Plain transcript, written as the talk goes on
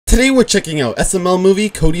Today we're checking out SML movie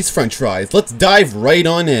Cody's French Fries. Let's dive right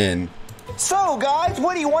on in. So, guys,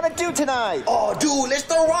 what do you want to do tonight? Oh, dude, let's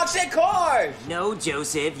throw rocks at cars. No,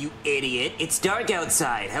 Joseph, you idiot. It's dark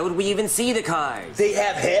outside. How would we even see the cars? They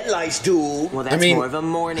have headlights, dude. Well, that's more of a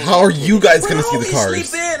morning. How are you guys gonna see the Bro, cars?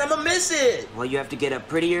 sleep in. I'm gonna miss it. Well, you have to get up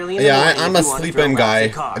pretty early in the morning. Yeah, I'm a sleep-in guy.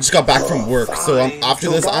 I just got back from work, so after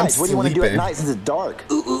this, I'm What do you want to do at sleeping. night since it's dark?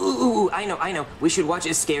 Ooh, I know. We should watch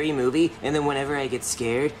a scary movie, and then whenever I get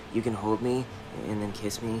scared, you can hold me, and then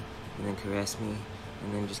kiss me, and then caress me,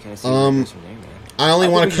 and then just kind of see what goes from there, man. I only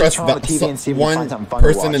want to caress one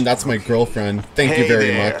person, and that's my girlfriend. Thank you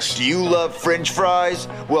very much. Do you love French fries?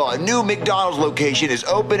 Well, a new McDonald's location is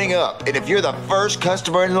opening up, and if you're the first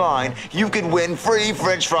customer in line, you can win free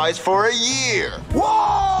French fries for a year.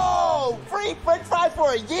 Whoa! Free French fries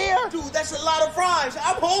for a year? Dude, that's a lot of fries.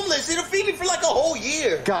 I'm homeless. It'll feed me for like a whole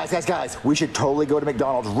year. Guys, we should totally go to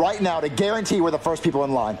McDonald's right now to guarantee we're the first people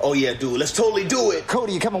in line. Oh, yeah, dude. Let's totally do it.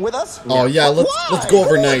 Cody, you coming with us? Oh yeah, let's go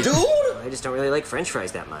overnight. Dude. I just don't really like French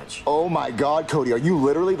fries that much. Oh my God, Cody, are you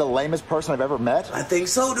literally the lamest person I've ever met? I think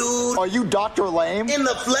so, dude. Are you Dr. Lame? In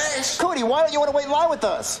the flesh. Cody, why don't you want to wait in line with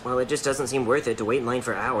us? Well, it just doesn't seem worth it to wait in line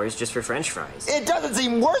for hours just for French fries. It doesn't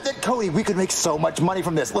seem worth it, Cody. We could make so much money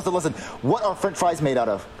from this. Listen. What are French fries made out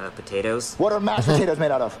of? Potatoes. What are mashed potatoes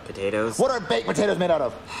made out of? Potatoes. What are baked potatoes made out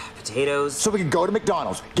of? Potatoes. So we can go to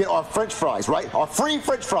McDonald's, get our French fries, right? Our free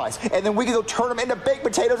French fries, and then we can go turn them into baked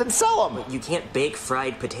potatoes and sell them. You can't bake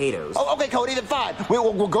fried potatoes. Oh, okay, Cody, then fine.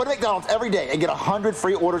 We'll go to McDonald's every day and get 100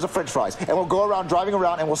 free orders of French fries, and we'll go around driving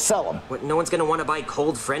around and we'll sell them. What, no one's gonna want to buy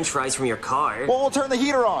cold French fries from your car. Well, we'll turn the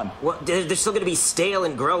heater on. Well, they're still gonna be stale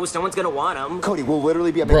and gross. No one's gonna want them. Cody, we'll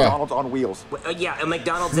literally be a McDonald's on wheels. Yeah, a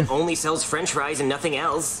McDonald's that only sells French fries and nothing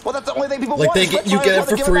else. Well, that's the only thing people Like want. you get it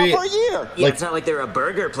for free. For a year. Yeah, it's not like they're a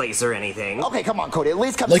burger place or anything. Okay, come on, Cody. At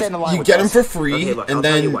least come Like stand in line you with get them us. for free, Okay, look, and I'll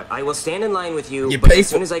tell you then what. I will stand in line with you, you but pay as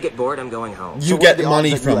soon for- as I get bored, I'm going home. you what get are the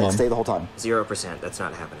money odds that from you, them. Stay the whole time. 0%. That's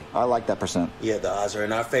not happening. I like that percent. Yeah, the odds are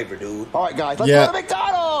in our favor, dude. All right, guys, let's Yeah. go to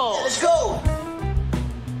McDonald's. Let's go.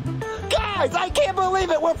 Guys, I can't believe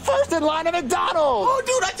it. We're first in line at McDonald's. Oh,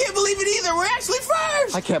 dude, I can't believe it either. We're actually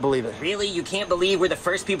first. I can't believe it. Really? You can't believe we're the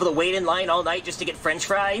first people to wait in line all night just to get French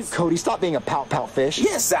fries? Cody, stop being a pout fish.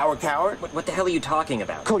 Yes, sour coward. What the hell are you talking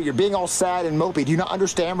about? Cody, you're being all sad and mopey. Do you not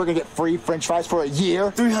understand we're gonna get free French fries for a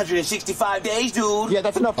year? 365 days, dude. Yeah,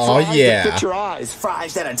 that's enough Oh, fries yeah. to fit your eyes.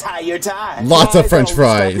 Fries that'll tie your tie. Lots of French that'll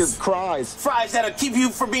stop your fries. cries. Fries that'll keep you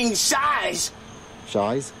from being shy.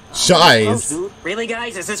 Shies? Shies. Dude. Really,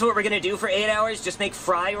 guys? Is this what we're gonna do for 8 hours? Just make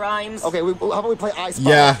fry rhymes? Okay, how about we play I Spy?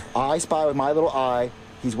 Yeah. I Spy with my little eye.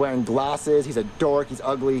 He's wearing glasses. He's a dork. He's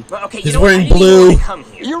ugly. Well, okay, He's you know what? wearing I didn't even blue. want to come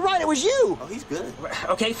here. You're right. It was you. Oh, he's good.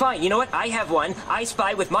 Okay, fine. You know what? I have one. I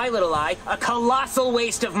spy with my little eye. A colossal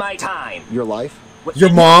waste of my time. Your life.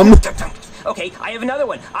 Your mom. Okay, I have another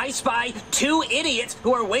one. I spy 2 idiots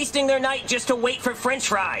who are wasting their night just to wait for French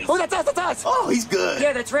fries. Oh, that's us. That's us. Oh, he's good.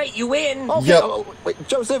 Yeah, that's right. You win. Okay. Yep. Wait,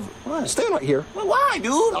 Joseph. Stand right here. Well, why,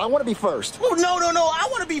 dude? I want to be first. Oh, no. I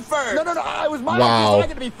want to be first. No. I was my Wow. idea. I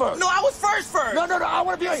get to be first. No, I was first. No. I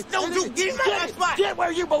want to be. No, dude, get in my spot. Get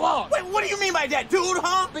where you belong. Wait, what do you mean by that, dude,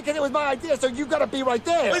 huh? Because it was my idea, so you gotta be right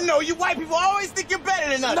there. But no, you white people always think you're better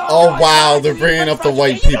than us. No, Oh, no, wow, I they're give you bringing French up the fries.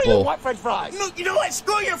 white You don't people. even want French fries. No, you know what?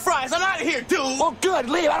 Screw your fries. I'm out of here, dude. Well, good.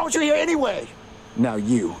 Leave. I don't want you here anyway. Now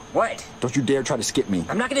you. What? Don't you dare try to skip me.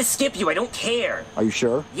 I'm not gonna skip you. I don't care. Are you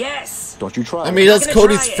sure? Yes. Don't you try. I mean, I'm that's not gonna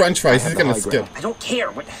Cody's try it. French fries. I He's have gonna the high skip. ground. I don't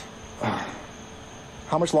care. What?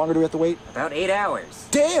 How much longer do we have to wait? About 8 hours.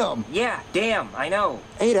 Damn. Yeah, damn. I know.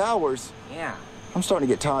 8 hours. Yeah. I'm starting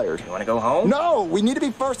to get tired. You wanna go home? No, we need to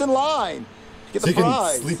be first in line. Get So the you can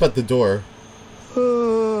fries. sleep at the door.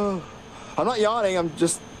 I'm not yawning. I'm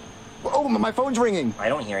just. Oh, my phone's ringing. I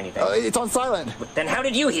don't hear anything. It's on silent. Then how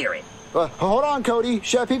did you hear it? Hold on, Cody.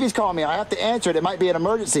 Chef Pee-Pee's calling me. I have to answer it. It might be an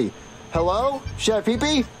emergency. Hello? Chef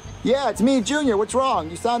Pee-Pee? Yeah, it's me, Junior. What's wrong?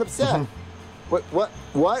 You sound upset. What?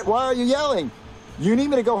 Why are you yelling? You need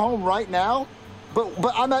me to go home right now? But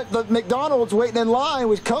I'm at the McDonald's waiting in line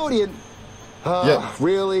with Cody and... Yeah.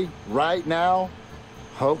 Really? Right now?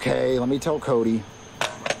 Okay, let me tell Cody.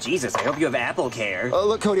 Jesus, I hope you have Apple Care.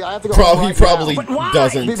 Look, Cody, I have to go home right Probably now. But why?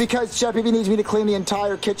 doesn't. Because Chef Pee-Pee needs me to clean the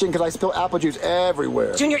entire kitchen because I spilled apple juice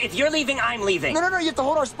everywhere. Junior, if you're leaving, I'm leaving. No, you have to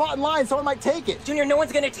hold our spot in line. Someone might take it. Junior, no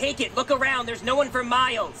one's gonna take it. Look around. There's no one for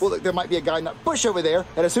miles. Well, look, there might be a guy in that bush over there,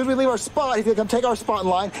 and as soon as we leave our spot, he's gonna come take our spot in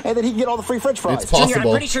line, and then he can get all the free French fries. It's possible. Junior,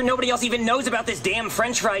 I'm pretty sure nobody else even knows about this damn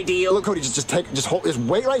French fry deal. Look, Cody, just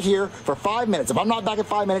wait right here for 5 minutes. If I'm not back in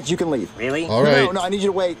 5 minutes, you can leave. Really? All right. No, I need you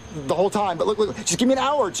to wait the whole time. But look, just give me an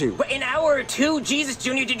hour. or two. But an hour or two? Jesus,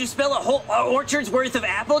 Junior, did you spill a whole orchard's worth of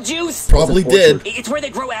apple juice? Probably did. It's where they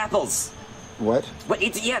grow apples. What? What?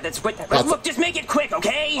 Yeah, that's what. Look, just make it quick,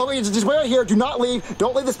 okay? Okay, just wait right here. Do not leave.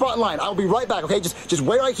 Don't leave the spot in line. I'll be right back, okay? Just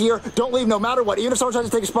wait right here. Don't leave no matter what. Even if someone tries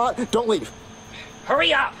to take a spot, don't leave.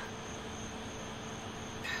 Hurry up!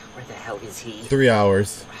 Where the hell is he? 3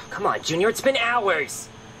 hours. Come on, Junior, it's been hours.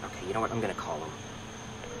 Okay, you know what? I'm gonna call him.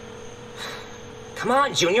 Come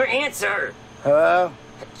on, Junior, answer! Hello?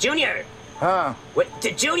 Junior! Huh? What?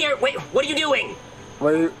 Junior, wait, what are you doing?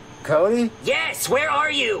 Wait, Cody? Yes, where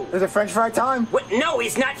are you? Is it French fry time? What? No,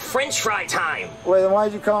 it's not French fry time. Wait, then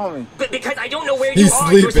why'd you call me? But because I don't know where you He's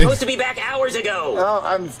are. You were sleeping. supposed to be back hours ago. Oh,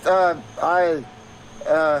 I'm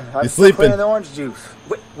He's sleeping. cleaning the orange juice.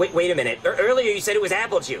 Wait a minute. Earlier you said it was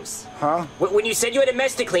apple juice. Huh? When you said you had a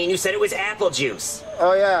mess to clean, you said it was apple juice.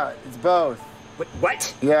 Oh yeah, it's both.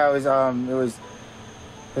 What? Yeah, it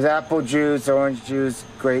was apple juice, orange juice,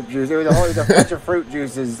 grape juice. It was a bunch of fruit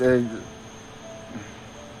juices.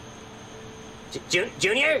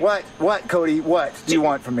 Junior? What, Cody? What do you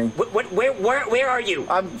want from me? Where are you?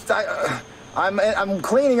 I'm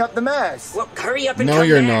cleaning up the mess. Well, hurry up and No, come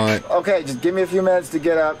you're back. not. Okay, just give me a few minutes to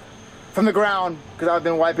get up from the ground because I've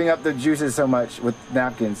been wiping up the juices so much with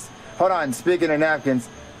napkins. Hold on, speaking of napkins.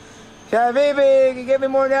 Chef Pee-Pee, can you give me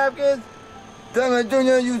more napkins? Damn it,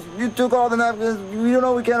 Junior, you took all the napkins. You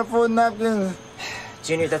know we can't afford napkins.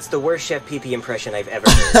 Junior, that's the worst Chef Pee-Pee impression I've ever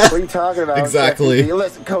heard. What are you talking about? Exactly.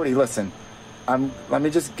 Listen, Cody, listen. Let me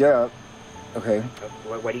just get up, okay?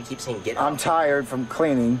 Why do you keep saying get up? I'm tired from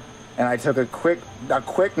cleaning, and I took a quick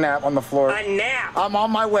nap on the floor. A nap? I'm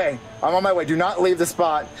on my way. Do not leave the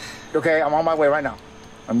spot, okay? I'm on my way right now.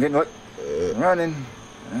 I'm running.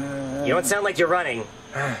 You don't sound like you're running.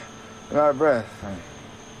 I'm out of breath.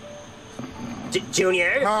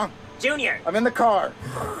 Junior? Huh? Junior! I'm in the car.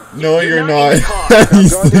 No, you're not not. in the car.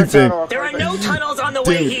 He's Going through a sleeping. tunnel. There are no tunnels on the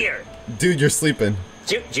way Dude. here. Dude, you're sleeping.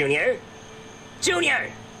 Junior?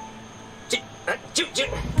 Junior!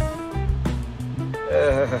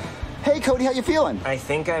 Hey, Cody, how you feeling? I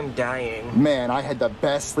think I'm dying. Man, I had the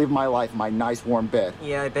best sleep of my life in my nice warm bed.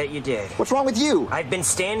 Yeah, I bet you did. What's wrong with you? I've been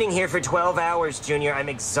standing here for 12 hours, Junior. I'm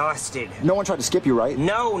exhausted. No one tried to skip you, right?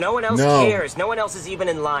 No one else No. cares. No one else is even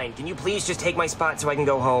in line. Can you please just take my spot so I can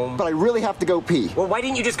go home? But I really have to go pee. Well, why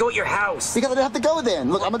didn't you just go at your house? Because I didn't have to go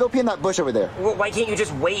then. Look, I'm gonna go pee in that bush over there. Well, why can't you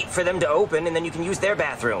just wait for them to open and then you can use their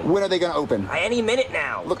bathroom? When are they gonna open? Any minute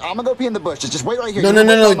now. Look, I'm gonna go pee in the bush. Just wait right here. No, You no, wait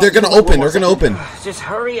no, no. down They're the- gonna open. They're gonna open. Just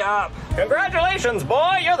hurry up. Congratulations,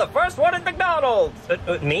 boy! You're the first one at McDonald's!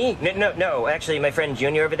 Me? No. Actually, my friend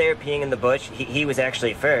Junior over there peeing in the bush, he was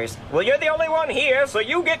actually first. Well, you're the only one here, so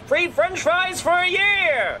you get free french fries for a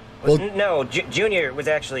year! Well, No, Junior was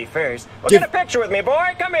actually first. Well, Give- get a picture with me,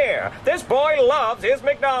 boy! Come here! This boy loves his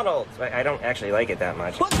McDonald's! I don't actually like it that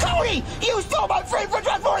much. But Cody, you stole my free french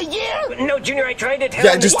fries for a year! No, Junior, I tried to tell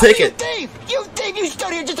Yeah, him. just Why take you it. thief! You thief! You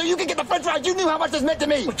stood here just so you could get the french fries. You knew how much this meant to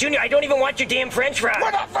me. Junior, I don't even want your damn french fries.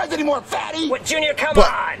 We're not friends anymore, fatty! What, Junior, come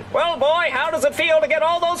But- on. Well, boy, how does it feel to get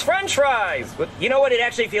all those french fries? You know what? It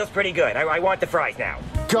actually feels pretty good. I want the fries now.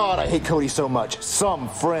 God, I hate Cody so much. Some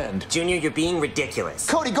friend. Junior, you're being ridiculous.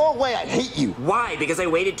 Cody, go away. I hate you. Why? Because I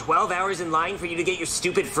waited 12 hours in line for you to get your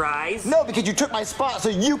stupid fries? No, because you took my spot so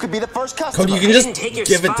you could be the first customer. Cody, you I can just didn't take your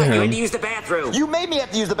give it spot. to You had him. to use the bathroom. You made me have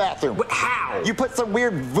to use the bathroom. How? You put some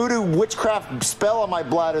weird voodoo witchcraft spell on my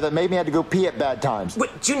bladder that made me have to go pee at bad times.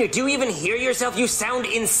 What, Junior, do you even hear yourself? You sound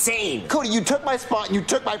insane. Cody, you took my spot and you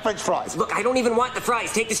took my french fries. Look, I don't even want the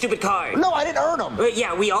fries. Take the stupid card. No, I didn't earn them.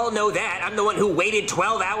 Yeah, we all know that. I'm the one who waited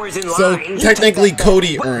 12 hours in So line. technically,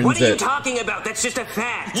 Cody What earns are you it. talking about? That's just a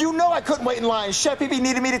fact. You know I couldn't wait in line. Chef Pee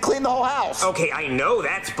needed me to clean the whole house. Okay, I know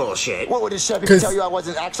that's bullshit. What, did Chef Pee 'Cause- tell you I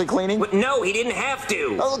wasn't actually cleaning? But no, he didn't have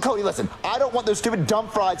to. Oh, look, Cody, listen. I don't want those stupid dumb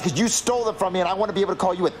fries because you stole them from me and I want to be able to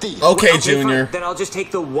call you a thief. Okay, fine. Junior. Then I'll just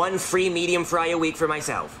take the one free medium fry a week for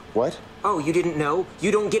myself. What? Oh, you didn't know?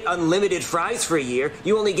 You don't get unlimited fries for a year.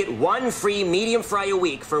 You only get one free medium fry a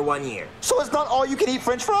week for 1 year. So it's not all you can eat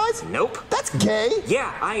french fries? Nope. That's gay.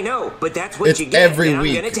 Yeah, I know, but that's what It's you get. every and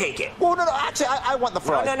week. I'm gonna take it. Well, no, actually, I want the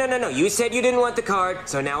fries. No. You said you didn't want the card,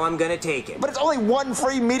 so now I'm gonna take it. But it's only one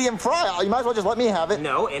free medium fry. You might as well just let me have it.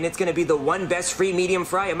 No, and it's gonna be the one best free medium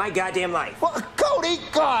fry of my goddamn life. Well, Cody,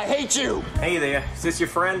 God, I hate you. Hey there, is this your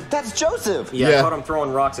friend? That's Joseph. Yeah, Yeah. I caught him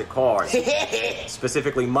throwing rocks at cars.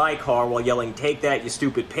 Specifically my car while yelling, "Take that, you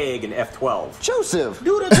stupid pig," in F12. Joseph.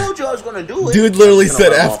 Dude, I told you I was gonna do it. Dude literally Gonna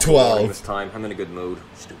said let him off the warning F12. This time, I'm in a good mood.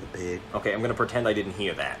 Stupid pig. Okay, I'm gonna pretend I didn't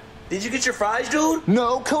hear that. Did you get your fries, dude?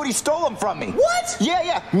 No, Cody stole them from me. What?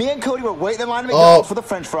 Yeah. Me and Cody were waiting in line at McDonald's for the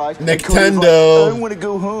French fries. And Cody was like, Nintendo. I don't want to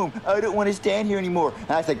go home. I don't want to stand here anymore.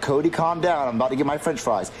 And I said, Cody, calm down. I'm about to get my French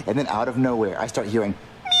fries. And then out of nowhere, I start hearing,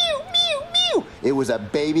 meow, meow, meow. It was a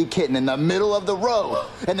baby kitten in the middle of the road.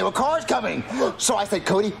 And there were cars coming. So I said,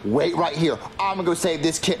 Cody, wait right here. I'm going to go save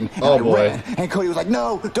this kitten. And I ran. And Cody was like,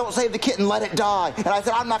 no, don't save the kitten. Let it die. And I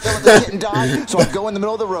said, I'm not going to let the kitten die. So I go in the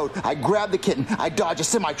middle of the road. I grab the kitten. I dodge a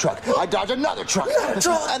semi-truck. I dodge another truck. And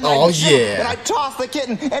I toss the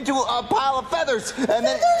kitten into a pile of feathers.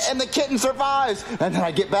 And the kitten survives. And then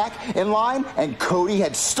I get back in line, and Cody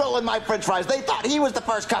had stolen my French fries. They thought he was the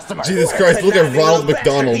first customer. Jesus Christ, look at Ronald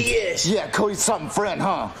McDonald. Yeah, Cody's something friend,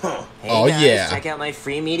 huh? Hey Oh, guys, yeah. check out my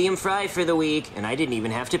free medium fry for the week, and I didn't even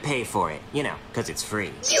have to pay for it. You know, because it's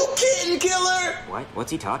free. You kitten killer! What?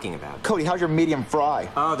 What's he talking about? Cody, how's your medium fry?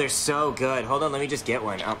 Oh, they're so good. Hold on, let me just get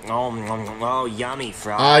one. Oh, yummy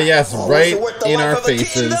fry. Ah, yes, right was it worth the in life our of a kitten,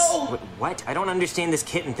 faces. though? What? I don't understand this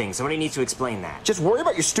kitten thing. Somebody needs to explain that. Just worry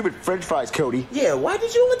about your stupid French fries, Cody. Yeah, why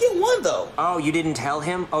did you only get one, though? Oh, you didn't tell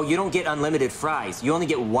him? Oh, you don't get unlimited fries. You only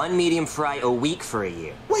get one medium fry a week for a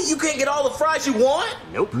year. Wait, you can't get all the fries you want?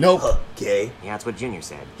 Nope. Nope. Okay. Yeah, that's what Junior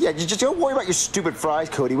said. Yeah, just don't worry about your stupid fries,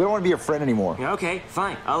 Cody. We don't want to be your friend anymore. Okay,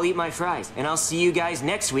 fine. I'll eat my fries, and I'll see you guys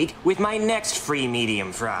next week with my next free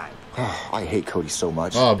medium fry. I hate Cody so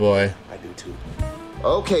much. Oh boy. I do too.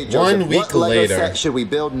 Okay, Joseph, 1 week what Lego later. set should we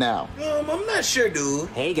build now? I'm not sure, dude.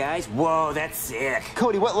 Hey guys, whoa, that's sick.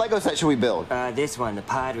 Cody, what Lego set should we build? This one, the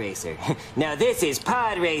pod racer. Now this is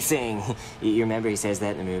pod racing. You remember he says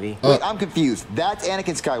that in the movie? Wait, I'm confused. That's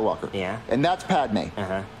Anakin Skywalker. Yeah. And that's Padme.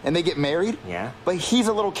 Uh-huh. And they get married? Yeah. But he's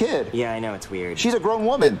a little kid. Yeah, I know, it's weird. She's a grown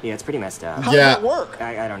woman. Yeah, it's pretty messed up. How Yeah. does that work?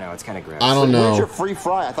 I don't know, it's kind of gross. I don't Where's know. your free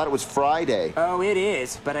fry? I thought it was Friday. Oh, it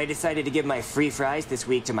is, but I decided to give my free fries this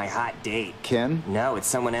week to my hot date. Ken? No, it's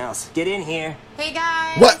someone else. Get in here. Hey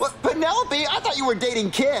guys. What? Penelope? I thought you were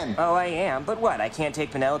dating Ken. Oh, I am, but what? I can't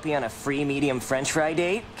take Penelope on a free medium French fry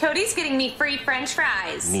date? Cody's getting me free French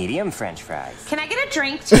fries. Medium French fries. Can I get a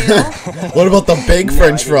drink too? What about the big No,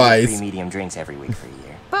 French I get fries? free medium drinks every week for a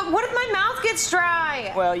year. But what if my mouth gets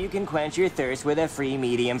dry? Well, you can quench your thirst with a free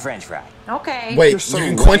medium French fry. Okay. Wait, You're so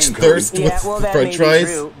you can quench lame, thirst Cody. with Yeah, well, that French may fries?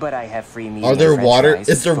 be true, but I have free medium Are there French water? fries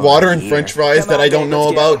Is there for water a in year. French fries Come that on, I don't babe, know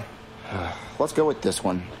let's go. about? Let's go with this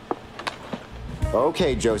one.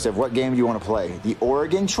 Okay, Joseph, what game do you want to play? The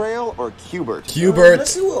Oregon Trail or Cubert? Let's Hubert.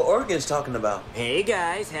 see what Oregon's talking about. Hey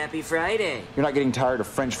guys, happy Friday. You're not getting tired of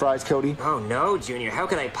French fries, Cody? Oh no, Junior, how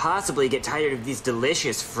could I possibly get tired of these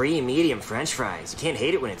delicious free medium French fries? You can't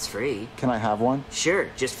hate it when it's free. Can I have one? Sure,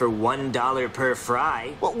 just for $1 per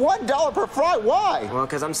fry. Well, $1 per fry? Why? Well,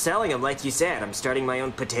 because I'm selling them, like you said. I'm starting my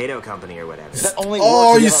own potato company or whatever. That only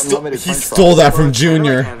Oh, works if you have unlimited he French stole fries. that from Well, it's kinda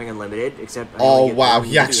Junior. like having unlimited, except I Oh only get wow, one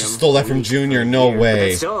he actually medium stole that a from week Junior. for a No year. But way.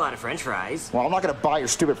 that's still a lot of French fries. Well, I'm not going to buy your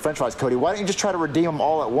stupid French fries, Cody. Why don't you just try to redeem them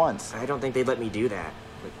all at once? I don't think they'd let me do that.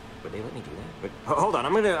 Would they let me do that? Hold on,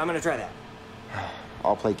 I'm gonna try that.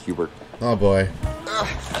 I'll play Cubert. Oh boy.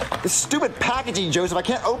 This stupid packaging, Joseph. I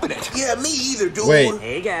can't open it. Yeah, me either, dude. Wait.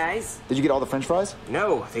 Hey guys. Did you get all the French fries?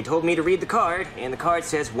 No, they told me to read the card, and the card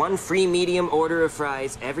says one free medium order of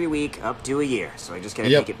fries every week up to a year. So I just gotta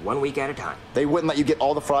Yep. take it 1 week at a time. They wouldn't let you get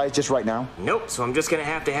all the fries just right now? Nope, so I'm just gonna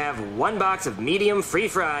have one box of medium free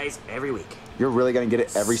fries every week. You're really going to get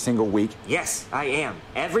it every single week? Yes, I am.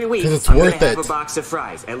 Every week, 'Cause it's I'm worth gonna have it. a box of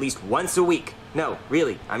fries at least once a week. No,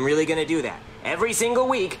 really, I'm really gonna do that. Every single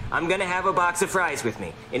week, I'm gonna have a box of fries with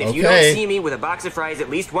me. And if you don't Okay. see me with a box of fries at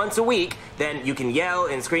least once a week, then you can yell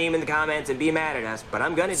and scream in the comments and be mad at us. But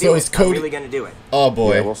I'm gonna So do is it. I'm Cody- really gonna do it. Oh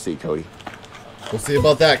boy. Yeah, we'll see, Cody. We'll see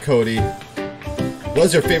about that, Cody.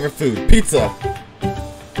 What's your favorite food? Pizza.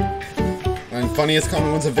 And funniest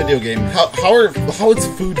comment wins a video game. How is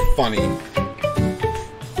food funny?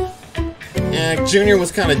 Junior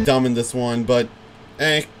was kind of dumb in this one, but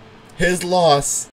his loss.